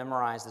prayer, or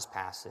memorize this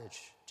passage.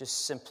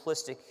 Just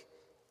simplistic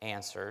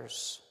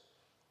answers.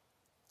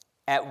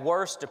 At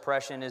worst,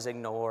 depression is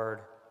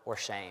ignored or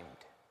shamed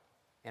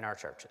in our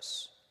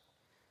churches.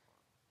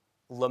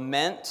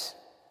 Lament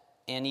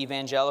in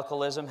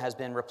evangelicalism has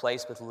been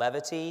replaced with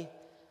levity.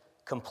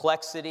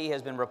 Complexity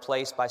has been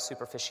replaced by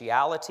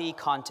superficiality.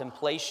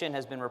 Contemplation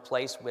has been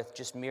replaced with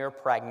just mere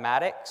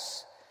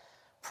pragmatics.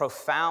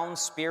 Profound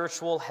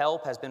spiritual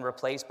help has been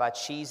replaced by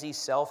cheesy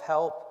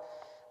self-help.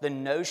 The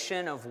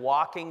notion of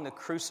walking the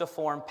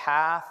cruciform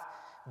path,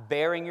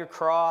 bearing your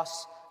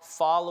cross,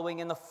 following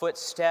in the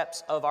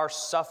footsteps of our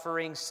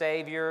suffering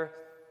Savior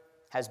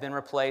has been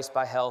replaced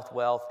by health,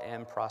 wealth,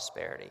 and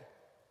prosperity.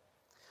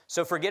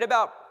 So forget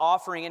about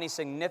offering any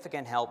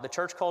significant help. The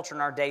church culture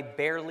in our day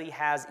barely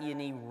has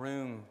any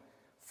room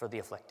for the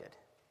afflicted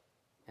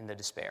and the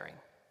despairing.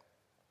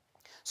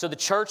 So the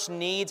church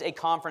needs a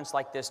conference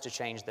like this to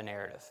change the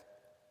narrative.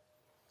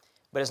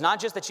 But it's not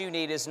just that you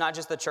need it, it's not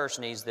just the church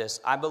needs this.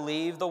 I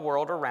believe the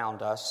world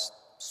around us,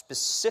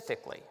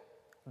 specifically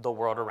the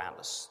world around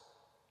us,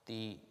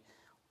 the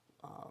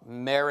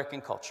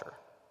American culture,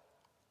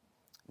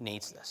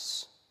 needs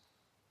this.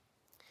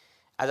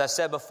 As I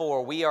said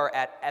before, we are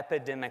at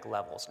epidemic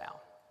levels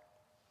now.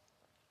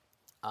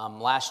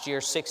 Last year,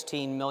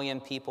 16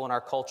 million people in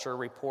our culture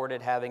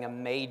reported having a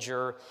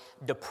major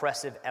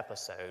depressive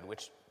episode,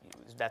 which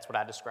that's what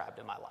I described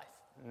in my life.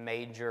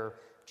 Major,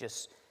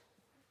 just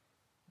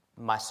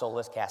my soul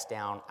is cast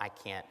down, I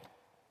can't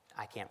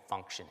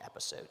function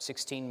episode.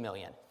 16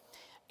 million.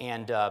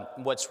 And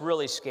what's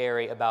really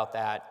scary about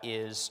that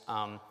is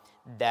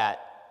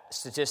that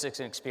statistics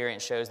and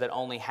experience shows that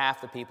only half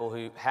the people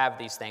who have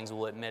these things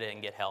will admit it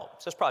and get help.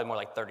 So it's probably more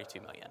like 32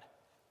 million.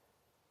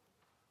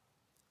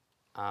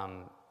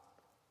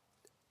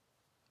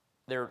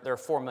 There are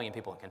 4 million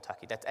people in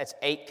Kentucky. That's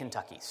 8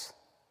 Kentuckys.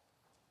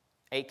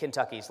 8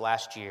 Kentuckys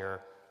last year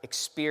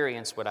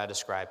experienced what I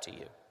described to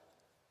you.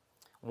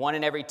 1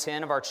 in every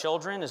 10 of our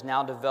children is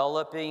now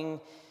developing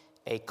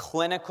a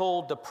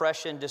clinical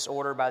depression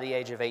disorder by the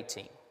age of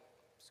 18.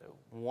 So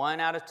 1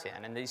 out of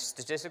 10, and these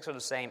statistics are the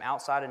same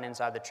outside and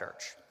inside the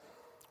church.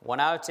 1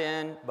 out of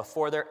 10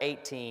 before they're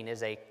 18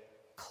 is a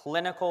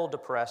clinical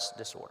depressed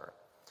disorder.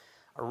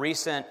 A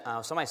recent,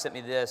 somebody sent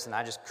me this and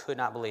I just could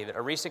not believe it.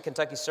 A recent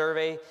Kentucky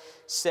survey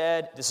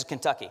said, this is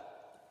Kentucky,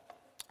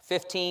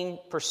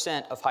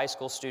 15% of high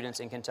school students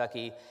in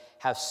Kentucky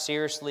have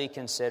seriously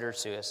considered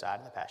suicide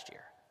in the past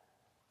year.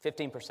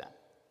 15%.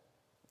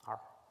 Our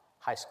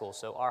high schools.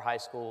 So our high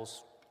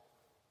schools,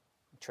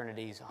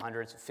 Trinity's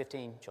hundreds,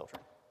 15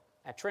 children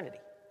at Trinity.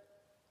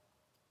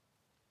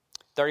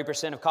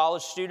 30% of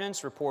college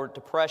students report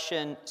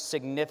depression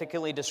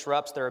significantly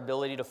disrupts their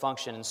ability to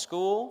function in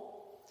school.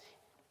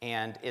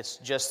 And it's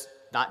just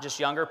not just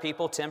younger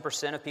people.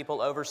 10% of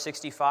people over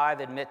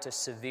 65 admit to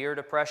severe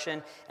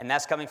depression. And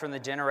that's coming from the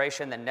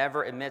generation that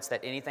never admits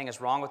that anything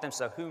is wrong with them.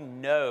 So who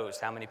knows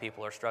how many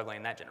people are struggling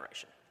in that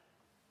generation?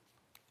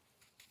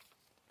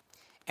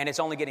 And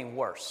it's only getting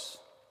worse.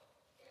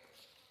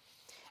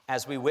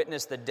 As we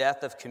witness the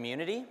death of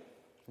community,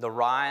 the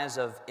rise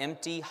of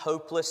empty,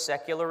 hopeless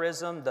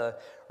secularism, the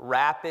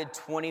rapid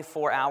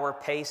 24-hour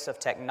pace of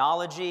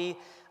technology,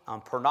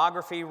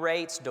 pornography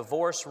rates,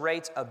 divorce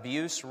rates,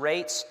 abuse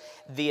rates,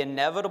 the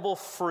inevitable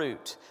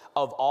fruit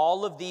of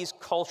all of these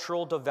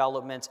cultural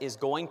developments is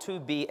going to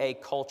be a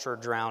culture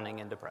drowning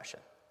in depression.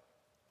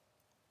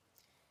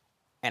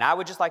 And I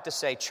would just like to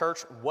say, church,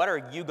 what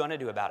are you going to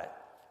do about it?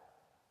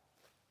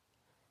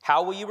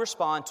 How will you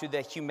respond to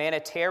the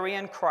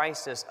humanitarian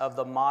crisis of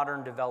the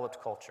modern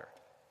developed culture?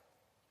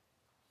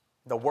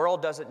 The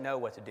world doesn't know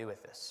what to do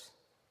with this.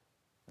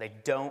 They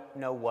don't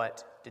know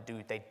what to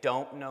do. They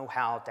don't know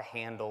how to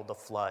handle the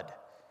flood.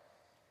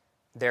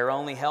 Their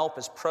only help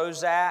is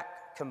Prozac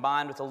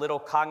combined with a little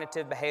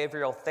cognitive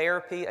behavioral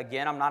therapy.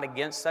 Again, I'm not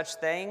against such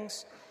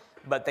things,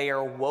 but they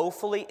are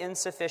woefully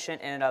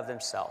insufficient in and of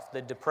themselves.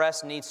 The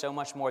depressed need so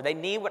much more. They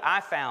need what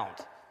I found: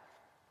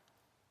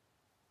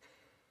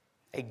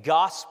 a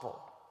gospel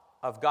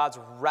of God's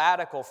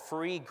radical,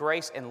 free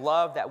grace and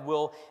love that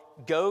will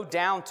go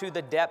down to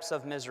the depths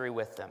of misery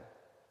with them.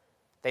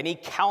 They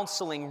need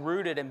counseling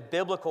rooted in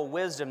biblical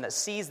wisdom that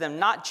sees them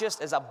not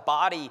just as a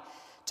body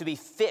to be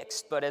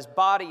fixed, but as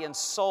body and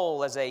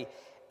soul, as a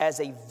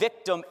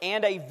victim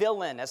and a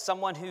villain, as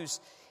someone whose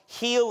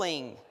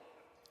healing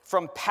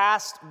from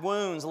past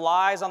wounds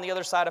lies on the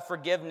other side of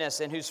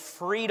forgiveness and whose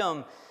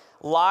freedom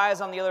lies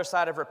on the other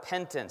side of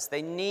repentance.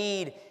 They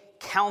need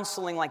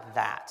counseling like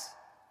that.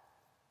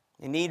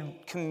 They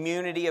need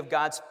community of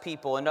God's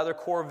people. Another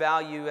core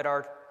value at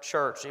our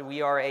church,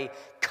 we are a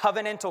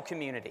covenantal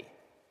community,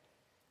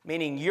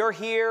 meaning you're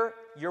here,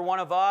 you're one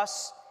of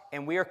us,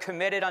 and we are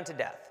committed unto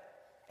death.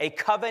 A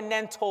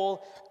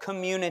covenantal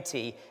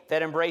community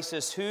that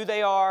embraces who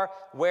they are,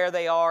 where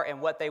they are,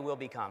 and what they will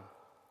become.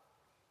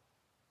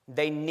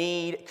 They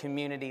need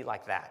community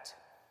like that.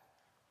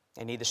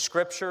 They need the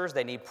scriptures,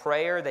 they need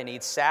prayer, they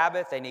need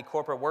Sabbath, they need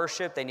corporate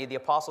worship, they need the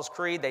Apostles'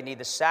 Creed, they need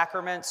the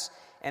sacraments,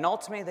 and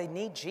ultimately they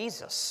need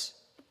Jesus.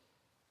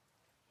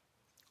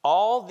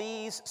 All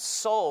these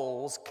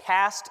souls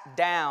cast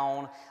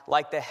down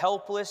like the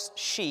helpless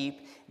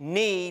sheep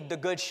need the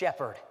Good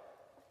Shepherd.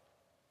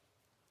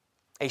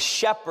 A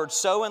shepherd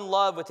so in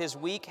love with his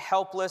weak,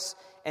 helpless,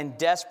 and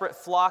desperate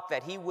flock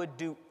that he would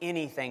do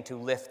anything to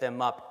lift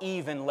them up,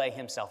 even lay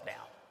himself down.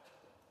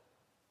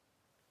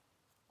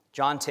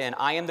 John 10,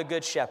 I am the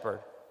good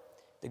shepherd.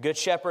 The good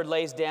shepherd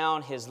lays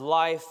down his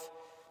life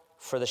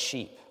for the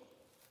sheep,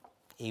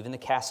 even the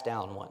cast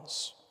down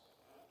ones.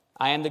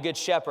 I am the good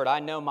shepherd. I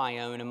know my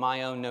own, and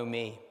my own know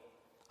me.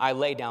 I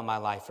lay down my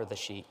life for the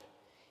sheep.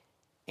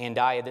 And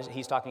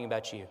he's talking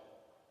about you.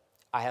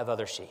 I have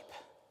other sheep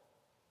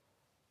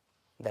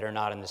that are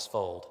not in this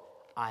fold.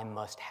 I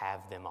must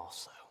have them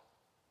also.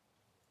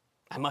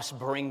 I must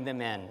bring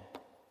them in.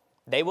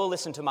 They will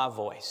listen to my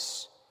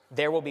voice.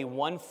 There will be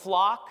one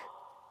flock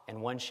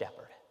and one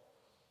shepherd.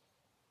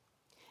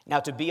 Now,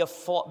 to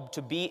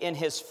be in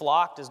his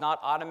flock does not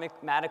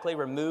automatically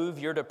remove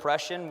your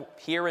depression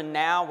here and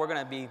now. We're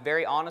going to be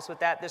very honest with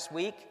that this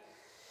week.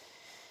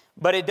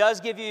 But it does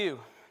give you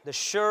the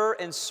sure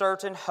and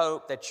certain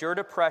hope that your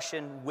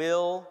depression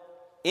will,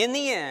 in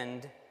the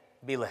end,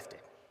 be lifted.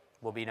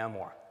 Will be no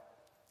more.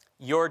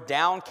 Your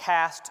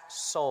downcast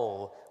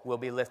soul will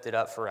be lifted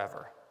up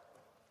forever.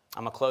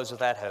 I'm going to close with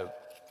that hope.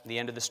 The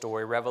end of the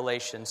story,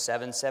 Revelation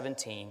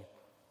 7:17.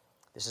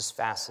 This is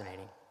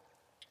fascinating.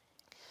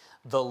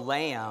 The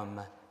Lamb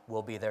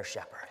will be their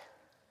shepherd.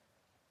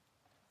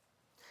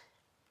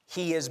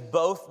 He is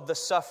both the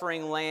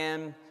suffering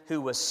Lamb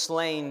who was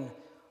slain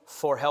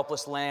for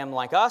helpless lamb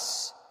like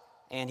us,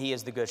 and he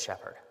is the good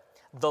shepherd.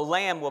 The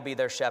Lamb will be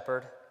their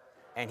shepherd,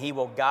 and he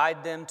will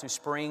guide them to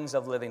springs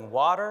of living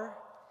water,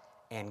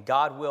 and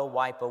God will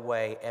wipe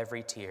away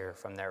every tear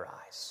from their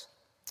eyes.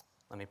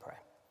 Let me pray.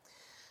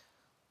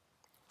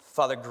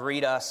 Father,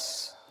 greet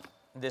us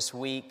this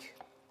week,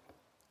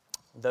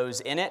 those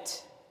in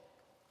it,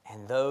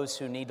 and those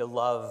who need to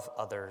love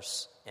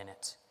others in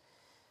it.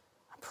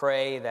 I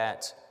pray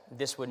that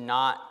this would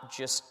not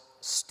just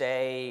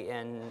stay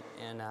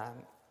in a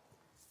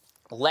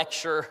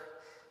lecture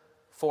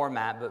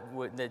format,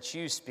 but that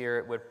you,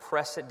 Spirit, would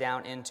press it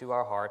down into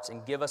our hearts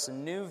and give us a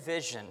new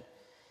vision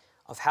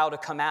of how to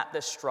come at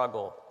this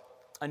struggle,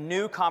 a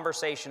new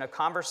conversation, a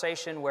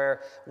conversation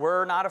where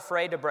we're not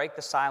afraid to break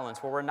the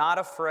silence, where we're not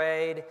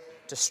afraid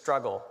to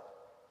struggle.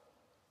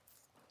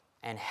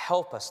 And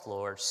help us,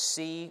 Lord,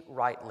 see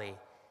rightly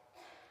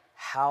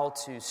how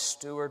to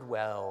steward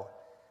well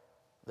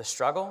the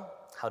struggle,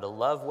 how to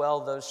love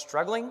well those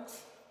struggling.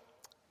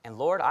 And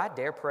Lord, I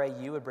dare pray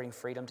you would bring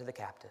freedom to the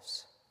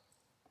captives.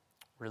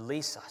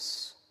 Release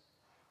us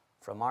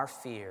from our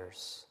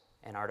fears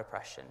and our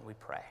depression, we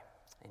pray.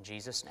 In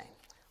Jesus' name,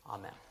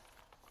 amen.